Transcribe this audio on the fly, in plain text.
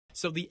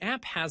So the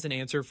app has an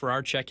answer for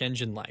our check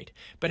engine light,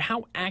 but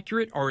how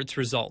accurate are its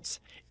results?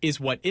 Is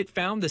what it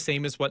found the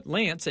same as what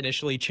Lance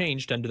initially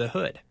changed under the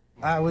hood?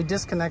 We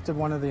disconnected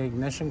one of the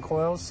ignition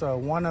coils, so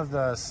one of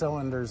the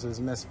cylinders is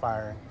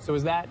misfiring. So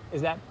is that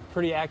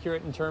pretty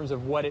accurate in terms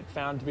of what it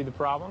found to be the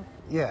problem?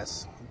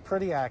 Yes,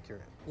 pretty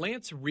accurate.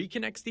 Lance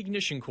reconnects the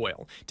ignition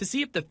coil to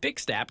see if the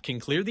FIXD app can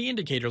clear the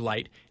indicator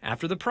light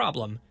after the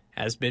problem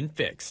has been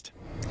fixed.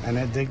 And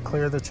it did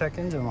clear the check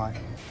engine light.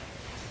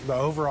 The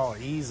overall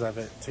ease of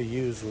it to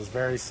use was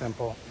very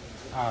simple.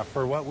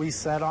 For what we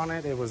said on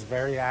it, it was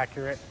very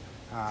accurate.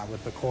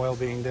 With the coil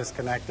being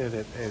disconnected,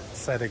 it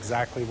said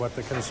exactly what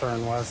the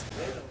concern was.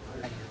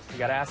 I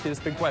got to ask you this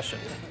big question.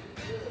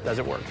 Does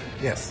it work?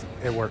 Yes,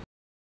 it worked.